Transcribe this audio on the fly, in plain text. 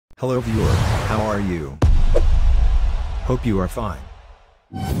Hello viewer, how are you? Hope you are fine.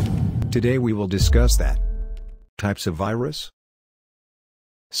 Today we will discuss that. Types of virus?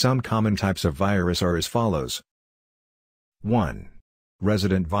 Some common types of virus are as follows. 1.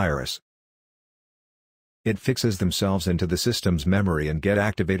 Resident virus. It fixes themselves into the system's memory and get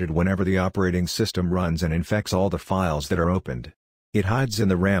activated whenever the operating system runs and infects all the files that are opened. It hides in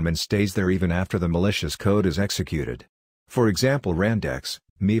the RAM and stays there even after the malicious code is executed. For example, Randex,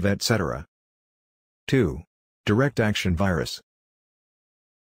 Miv, etc. 2. Direct action virus.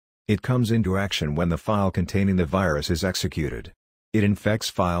 It comes into action when the file containing the virus is executed. It infects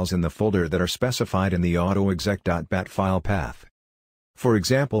files in the folder that are specified in the autoexec.bat file path. For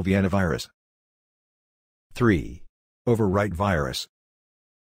example, Vienna virus. 3. Overwrite virus.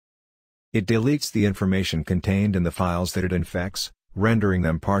 It deletes the information contained in the files that it infects, rendering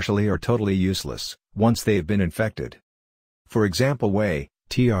them partially or totally useless, once they have been infected. For example, way,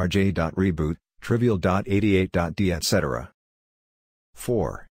 trj.reboot, trivial.88.d, etc.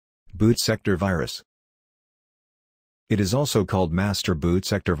 4. Boot sector virus. It is also called master boot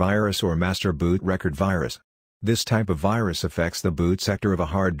sector virus or master boot record virus. This type of virus affects the boot sector of a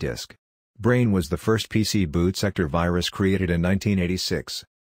hard disk. Brain was the first PC boot sector virus created in 1986.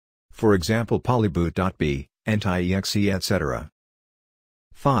 For example, polyboot.b, anti-exe, etc.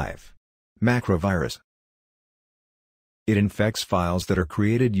 5. Macro virus. It infects files that are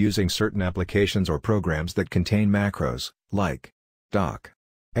created using certain applications or programs that contain macros, like doc,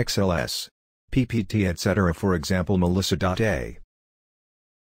 xls, ppt, etc. For example, melissa.a.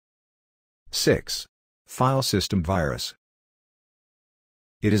 6. File system virus.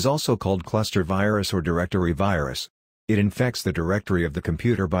 It is also called cluster virus or directory virus. It infects the directory of the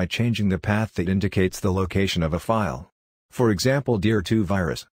computer by changing the path that indicates the location of a file. For example, dir2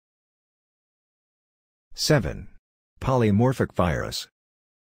 virus. 7. Polymorphic virus.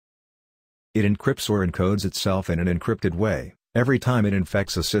 It encrypts or encodes itself in an encrypted way, every time it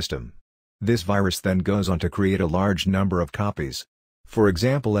infects a system. This virus then goes on to create a large number of copies. For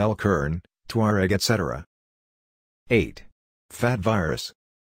example, lkern, Tuareg, etc. 8. FAT virus.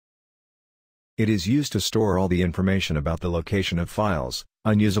 It is used to store all the information about the location of files,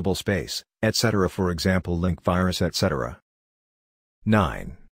 unusable space, etc. For example, link virus, etc.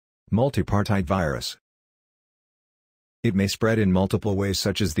 9. Multipartite virus. It may spread in multiple ways,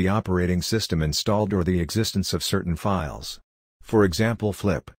 such as the operating system installed or the existence of certain files. For example,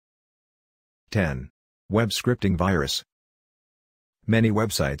 flip. 10. Web scripting virus. Many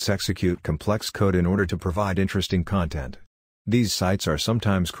websites execute complex code in order to provide interesting content. These sites are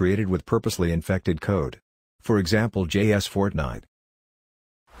sometimes created with purposely infected code. For example, JS Fortnite.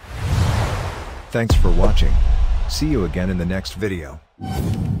 Thanks for watching. See you again in the next video.